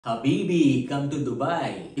Habibi, come to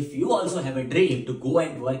Dubai. If you also have a dream to go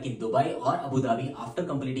and work in Dubai or Abu Dhabi after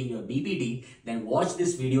completing your BPT, then watch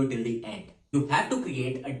this video till the end. You have to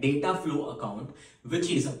create a data flow account, which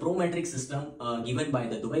is a prometric system given by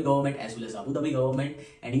the Dubai government as well as Abu Dhabi government.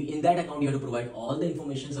 And in that account, you have to provide all the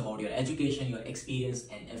information about your education, your experience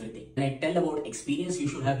and everything. When I tell about experience, you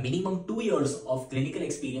should have minimum 2 years of clinical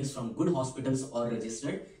experience from good hospitals or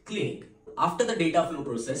registered clinic. After the data flow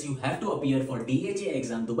process, you have to appear for DHA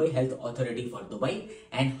exam, Dubai Health Authority for Dubai,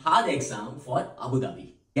 and HAD exam for Abu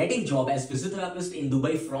Dhabi. Getting job as physiotherapist in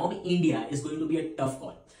Dubai from India is going to be a tough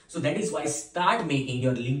call. So that is why start making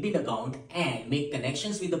your LinkedIn account and make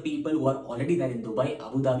connections with the people who are already there in Dubai,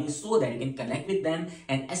 Abu Dhabi, so that you can connect with them.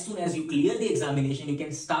 And as soon as you clear the examination, you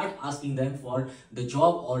can start asking them for the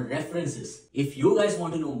job or references. If you guys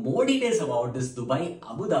want to know more details about this Dubai,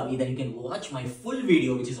 Abu Dhabi, then you can watch my full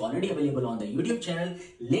video, which is already available on the YouTube channel.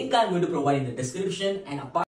 Link I'm going to provide in the description. And apart